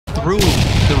through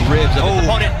the ribs of his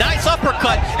opponent. Nice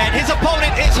uppercut, and his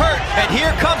opponent is hurt. And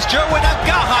here comes Jerwin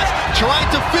Ancajas trying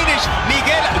to finish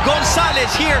Miguel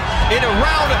Gonzalez here in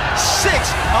round 6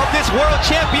 of this World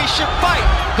Championship fight.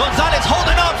 Gonzalez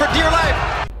holding on for dear life.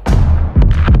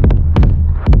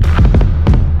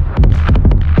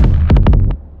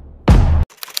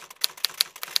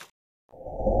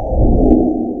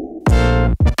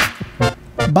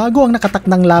 Bago ang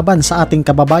nakatakdang laban sa ating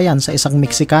kababayan sa isang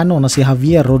Meksikano na si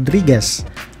Javier Rodriguez,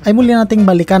 ay muli nating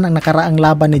balikan ang nakaraang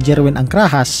laban ni Jerwin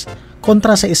Ancajas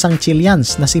kontra sa isang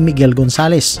Chileans na si Miguel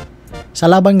Gonzalez. Sa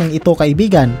laban ng ito,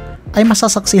 kaibigan, ay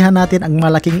masasaksihan natin ang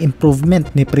malaking improvement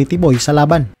ni Pretty Boy sa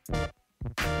laban.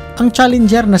 Ang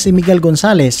challenger na si Miguel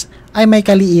Gonzalez ay may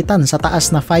kaliitan sa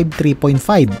taas na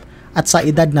 5'3.5 at sa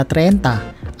edad na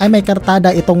 30 ay may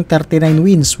kartada itong 39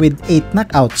 wins with 8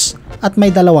 knockouts at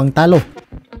may 2 talo.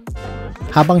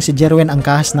 Habang si Jerwin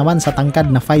Ancajas naman sa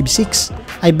tangkad na 5'6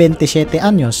 ay 27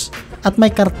 anyos at may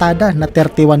kartada na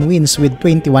 31 wins with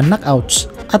 21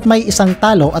 knockouts at may 1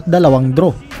 talo at 2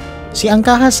 draw. Si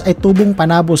Ancajas ay tubong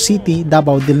Panabo City,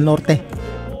 Davao del Norte.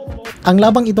 Ang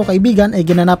labang ito, kaibigan, ay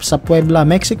ginanap sa Puebla,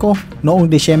 Mexico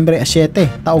noong Disyembre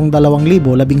 7, taong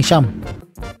 2019.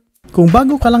 Kung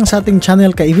bago ka lang sa ating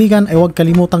channel, kaibigan, ay huwag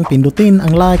kalimutang pindutin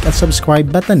ang like at subscribe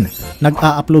button.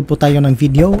 Nag-a-upload po tayo ng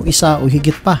video, isa o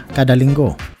higit pa kada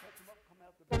linggo.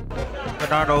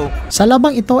 Sa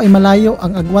labang ito ay malayo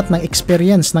ang agwat ng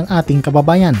experience ng ating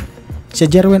kababayan. Si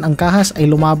Jerwin Ancajas ay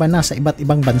lumaban na sa iba't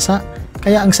ibang bansa,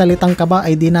 kaya ang salitang kaba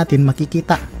ay di natin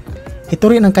makikita. Ito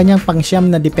rin ang kanyang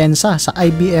pangsyam na depensa sa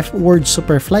IBF World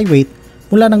Super Flyweight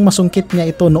mula nang masungkit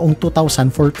niya ito noong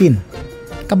 2014.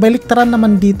 Kabaliktaran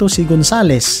naman dito si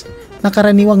Gonzalez na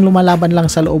karaniwang lumalaban lang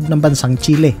sa loob ng bansang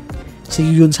Chile. Si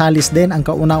Gonzalez din ang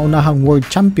kauna-unahang world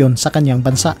champion sa kanyang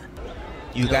bansa.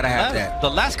 You gotta have that.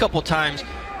 The last couple times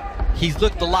he's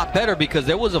looked a lot better because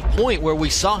there was a point where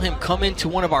we saw him come into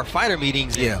one of our fighter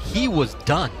meetings and he was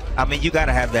done. I mean, you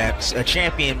gotta have that. A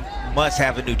champion must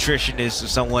have a nutritionist or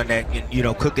someone that, you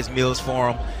know, cook his meals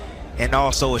for him, and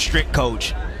also a strength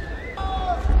coach.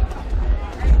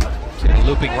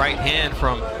 Looping right hand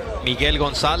from Miguel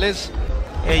Gonzalez.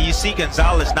 Yeah, you see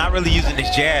Gonzalez not really using his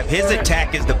jab. His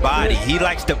attack is the body. He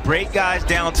likes to break guys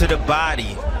down to the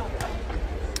body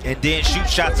and then shoot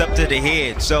shots up to the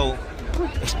head. So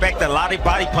expect a lot of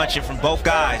body punching from both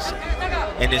guys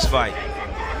in this fight.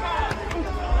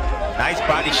 Nice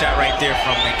body shot right there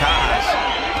from Ancajas.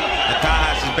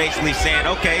 Ancajas is basically saying,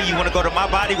 okay, you want to go to my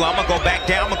body? Well, I'm going to go back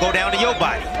down. I'm going to go down to your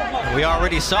body. We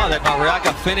already saw that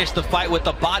Narrator finished the fight with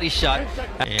a body shot,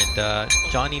 and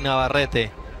Johnny Navarrete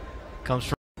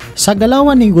comes from. Sa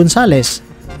galawan ni Gonzalez,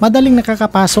 madaling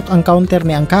nakakapasok ang counter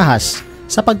ni Ancajas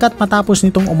sapagkat matapos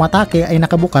nitong umatake ay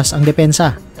nakabukas ang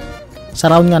depensa. Sa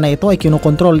round nga na ito ay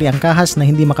kinukontrol ni Ancajas na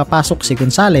hindi makapasok si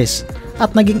Gonzalez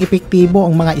at naging epektibo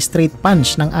ang mga straight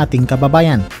punch ng ating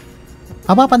kababayan.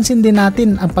 Mapapansin din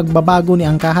natin ang pagbabago ni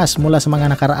Ancajas mula sa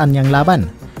mga nakaraan niyang laban.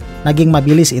 Naging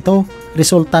mabilis ito,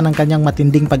 resulta ng kanyang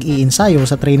matinding pag-iinsayo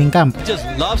sa training camp. He just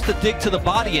loves to dig to the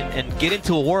body and get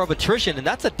into a war of attrition, and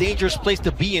that's a dangerous place to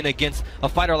be in against a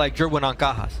fighter like Jerwin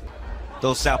Ancajas.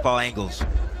 Those southpaw angles.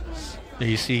 There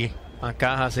you see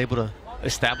Ancajas able to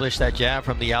establish that jab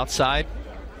from the outside.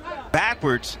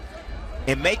 Backwards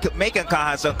and make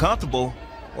Ancajas uncomfortable.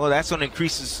 Well, that's what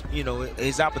increases, you know,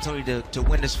 his opportunity to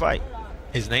win this fight.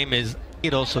 His name is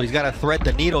Needle, so he's got to thread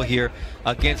the needle here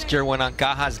against Jerwin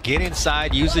Ancajas. Get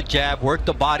inside, use the jab, work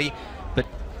the body, but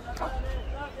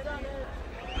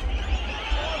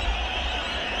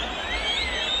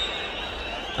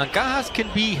Ancajas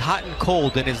can be hot and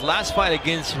cold. In his last fight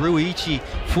against Ruichi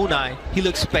Funai, he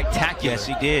looked spectacular. Yes,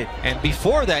 he did. And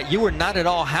before that, you were not at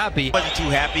all happy. Wasn't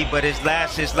too happy, but his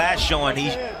last showing,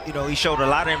 he showed a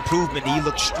lot of improvement. He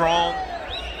looked strong.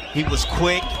 He was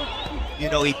quick. You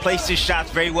know, he placed his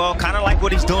shots very well, kind of like what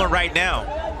he's doing right now.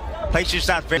 Place your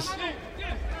shots very.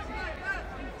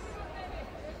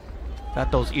 Got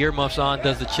those earmuffs on,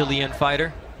 does the Chilean fighter.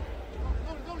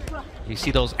 You see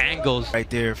those angles right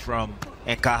there from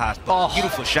Ancajas. Oh.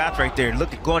 Beautiful shots right there.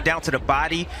 Look at going down to the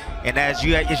body, and as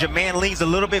your man leans a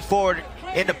little bit forward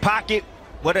in the pocket,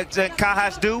 what does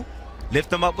Ancajas do?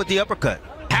 Lift him up with the uppercut.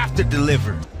 Have to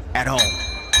deliver at home.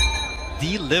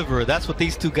 Deliver, that's what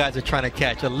these two guys are trying to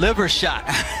catch, a liver shot.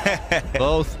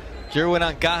 Both Jerwin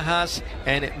Ancajas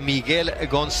and Miguel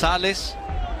Gonzalez.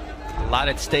 A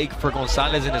lot at stake for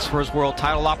Gonzalez in his first world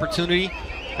title opportunity.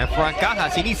 And for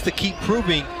Ancajas, he needs to keep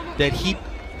proving that he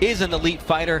is an elite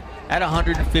fighter at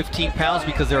 115 pounds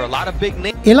because there are a lot of big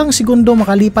names. Ilang segundo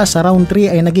makalipas sa round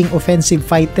 3 ay naging offensive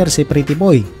fighter si Pretty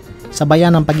Boy.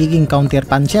 sabayan ng pagiging counter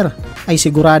puncher, ay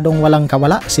siguradong walang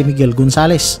kawala si Miguel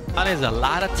Gonzalez. There's a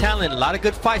lot of talent, a lot of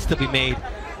good fights to be made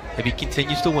if he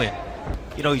continues to win.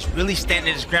 You know, he's really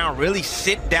standing his ground, really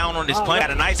sit down on his punch.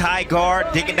 Got a nice high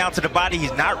guard, digging down to the body.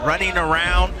 He's not running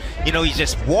around. You know, he's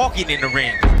just walking in the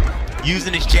ring,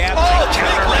 using his jab.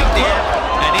 Counter right there.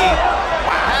 And he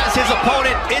has his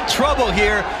opponent in trouble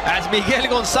here as Miguel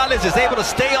Gonzalez is able to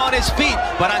stay on his feet.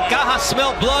 But Ancajas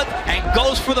smelled blood and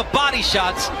goes for the body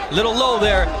shots. Little low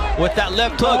there with that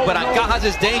left hook, but Ancajas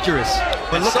is dangerous.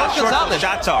 But look how short those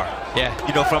shots are. Yeah.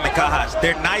 You know, from Ancajas.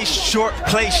 They're nice, short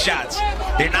place shots.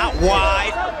 They're not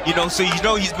wide, you know, so you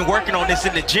know he's been working on this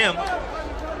in the gym.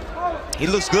 He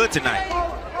looks good tonight.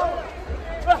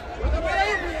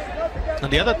 And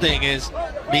the other thing is,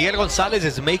 Miguel Gonzalez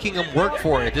is making him work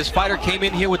for it. This fighter came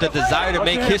in here with a desire to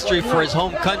make history for his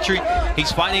home country.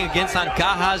 He's fighting against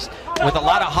Ancajas with a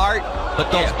lot of heart, but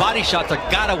those body shots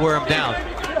are gotta wear him down.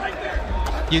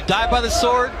 You die by the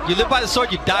sword, you live by the sword,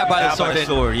 you die by the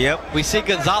sword. Yep. We see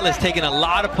Gonzalez taking a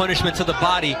lot of punishment to the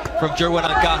body from Jerwin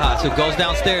Ancajas, who goes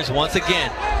downstairs once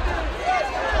again.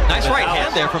 Nice right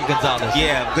hand there from Gonzalez.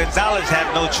 Yeah, Gonzalez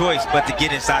had no choice but to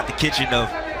get inside the kitchen of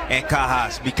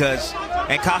Ancajas because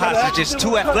Ancajas is just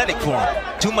too athletic for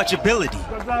him, too much ability.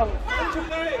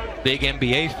 Big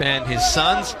NBA fan, his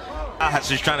sons.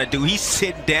 Ancajas is trying to do, he's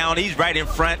sitting down, he's right in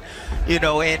front, you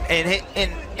know, and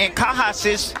Ancajas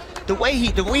is, the way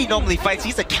he normally fights,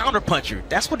 he's a counter puncher.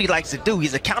 That's what he likes to do.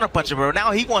 He's a counter puncher, but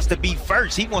now he wants to be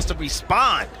first. He wants to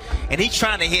respond, and he's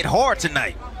trying to hit hard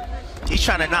tonight. He's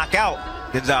trying to knock out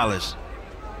Gonzalez.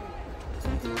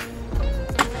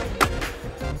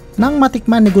 Nang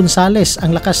matikman ni Gonzalez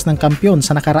ang lakas ng kampyon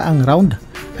sa nakaraang round,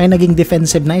 ay naging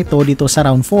defensive na ito dito sa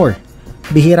round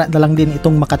 4. Bihira na lang din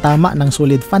itong makatama ng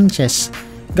solid punches,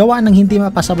 gawa ng hindi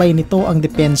mapasabay nito ang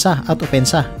depensa at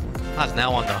opensa.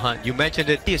 Now on the hunt. You mentioned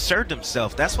it. He asserted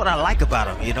himself. That's what I like about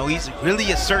him. You know, he's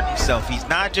really asserting himself. He's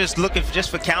not just looking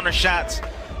just for counter shots.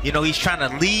 You know, he's trying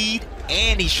to lead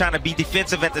and he's trying to be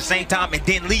defensive at the same time and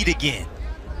then lead again.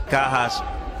 Ancajas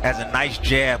has a nice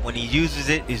jab. When he uses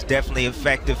it, it's definitely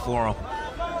effective for him.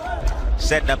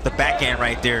 Setting up the backhand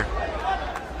right there.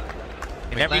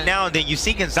 And every now and then you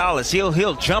see Gonzalez,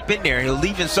 he'll jump in there. He'll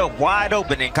leave himself wide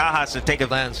open, and Ancajas will take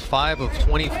it. Lands 5 of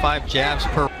 25 jabs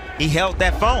per. He held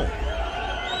that phone.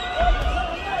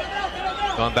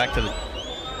 Going back to the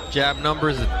jab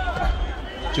numbers,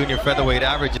 junior featherweight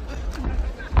average.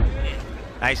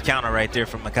 Nice counter right there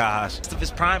from Ancajas. Of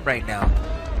his prime right now,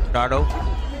 Nardo.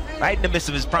 Right in the midst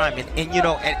of his prime. And you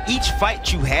know, at each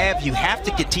fight you have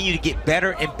to continue to get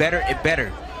better and better and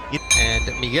better. And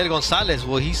Miguel Gonzalez,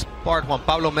 well, he sparred Juan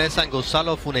Pablo Mesa and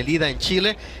Gonzalo Funelida in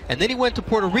Chile, and then he went to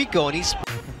Puerto Rico and he's...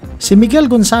 Si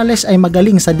Miguel Gonzalez ay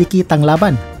magaling sa dikitang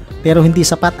laban, pero hindi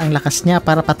sapat ang lakas niya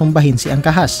para patumbahin si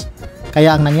Ancajas.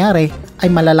 Kaya ang nangyari ay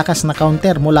malalakas na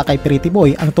counter mula kay Pretty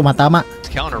Boy ang tumatama.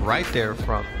 Counter right there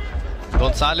from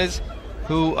Gonzalez,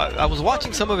 who I was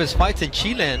watching some of his fights in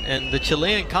Chile, and the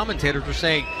Chilean commentators were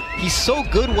saying he's so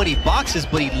good when he boxes,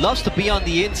 but he loves to be on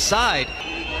the inside.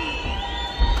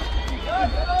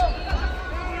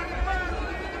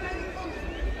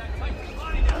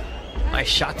 Nice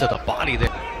shot to the body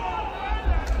there.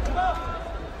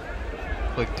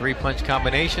 Quick 3-punch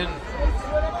combination.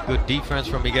 Good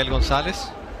defense from Miguel Gonzalez.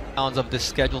 Rounds of this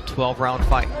scheduled 12-round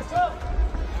fight.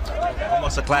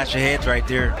 Almost a clash of heads right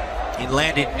there. He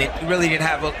landed, and it really didn't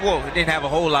have a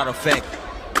whole lot of effect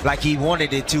like he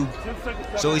wanted it to.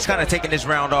 So he's kind of taking this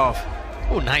round off.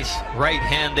 Oh, nice right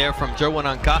hand there from Jerwin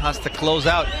Ancajas to close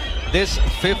out this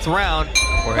 5th round.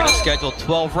 We're in a scheduled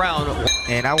 12 round.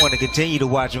 And I want to continue to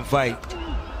watch him fight.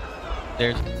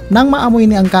 Nang maamoy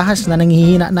ni Ancajas na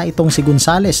nanghihina na itong si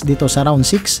Gonzalez dito sa round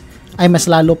 6, ay mas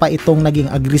lalo pa itong naging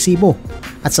agresibo.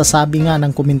 At sasabi nga ng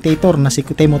commentator na si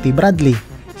Timothy Bradley,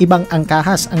 ibang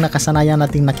Ancajas ang nakasanayan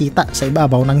nating nakita sa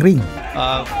ibabaw ng ring.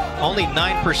 Only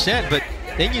 9%, but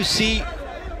then you see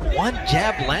one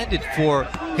jab landed for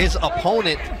his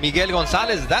opponent, Miguel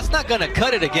Gonzalez. That's not going to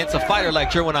cut it against a fighter like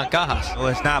Jerwin Ancajas. No,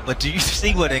 it's not, but do you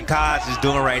see what Ancajas is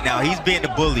doing right now? He's being the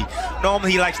bully.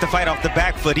 Normally he likes to fight off the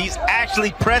back foot. He's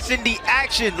actually pressing the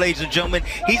action, ladies and gentlemen.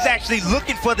 He's actually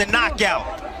looking for the knockout.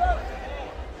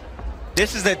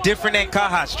 This is a different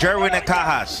Ancajas, Jerwin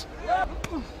Ancajas.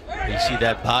 You see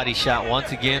that body shot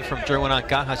once again from Jerwin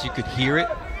Ancajas. You could hear it.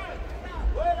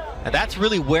 And that's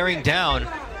really wearing down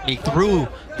through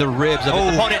the ribs of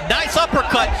his opponent. Nice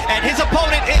uppercut, and his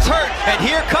opponent is hurt. And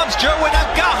here comes Jerwin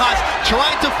Ancajas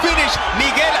trying to finish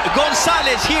Miguel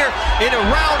Gonzalez here in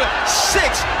round 6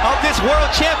 of this World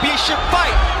Championship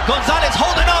fight. Gonzalez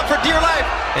holding on for dear life,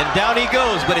 and down he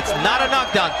goes, but it's not a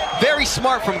knockdown. Very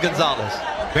smart from Gonzalez.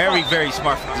 Very, very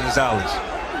smart from Gonzalez.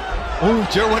 Oh,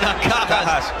 Jerwin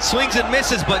Ancajas swings and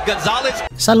misses, but Gonzalez.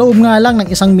 Sa loob nga lang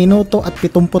ng 1 minuto at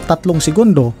 73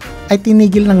 segundo ay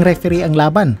tinigil ng referee ang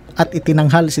laban at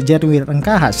itinanghal si Jerwin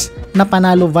Ancajas na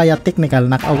panalo via technical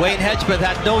knockout. Wayne Hedgebeth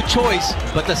had no choice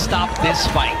but to stop this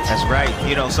fight. That's right.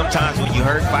 You know, sometimes when you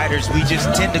hurt fighters, we just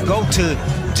tend to go to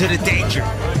the danger.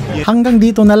 Hanggang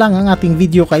dito na lang ang ating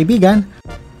video, kaibigan.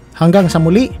 Hanggang sa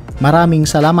muli, maraming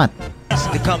salamat.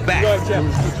 To come back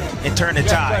and turn the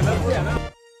tide.